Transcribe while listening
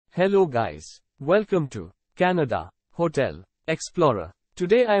Hello guys. Welcome to Canada Hotel Explorer.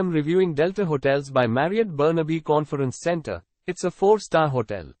 Today I am reviewing Delta Hotels by Marriott Burnaby Conference Center. It's a 4-star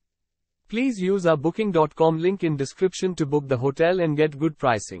hotel. Please use our booking.com link in description to book the hotel and get good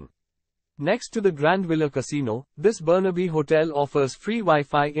pricing. Next to the Grand Villa Casino, this Burnaby hotel offers free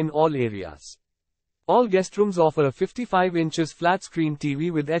Wi-Fi in all areas. All guest rooms offer a 55 inches flat screen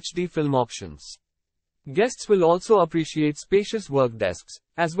TV with HD film options. Guests will also appreciate spacious work desks,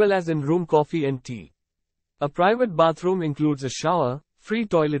 as well as in-room coffee and tea. A private bathroom includes a shower, free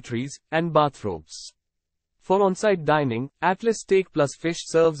toiletries, and bathrobes. For on-site dining, Atlas Steak Plus Fish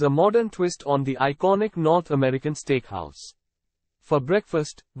serves a modern twist on the iconic North American steakhouse. For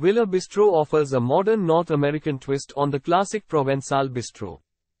breakfast, Villa Bistro offers a modern North American twist on the classic Provencal Bistro.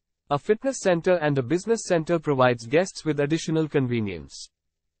 A fitness center and a business center provides guests with additional convenience.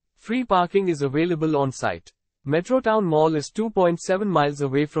 Free parking is available on site. Metrotown Mall is 2.7 miles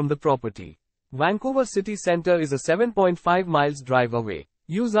away from the property. Vancouver City Centre is a 7.5 miles drive away.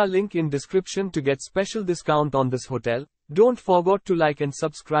 Use our link in description to get special discount on this hotel. Don't forget to like and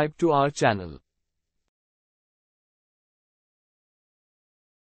subscribe to our channel.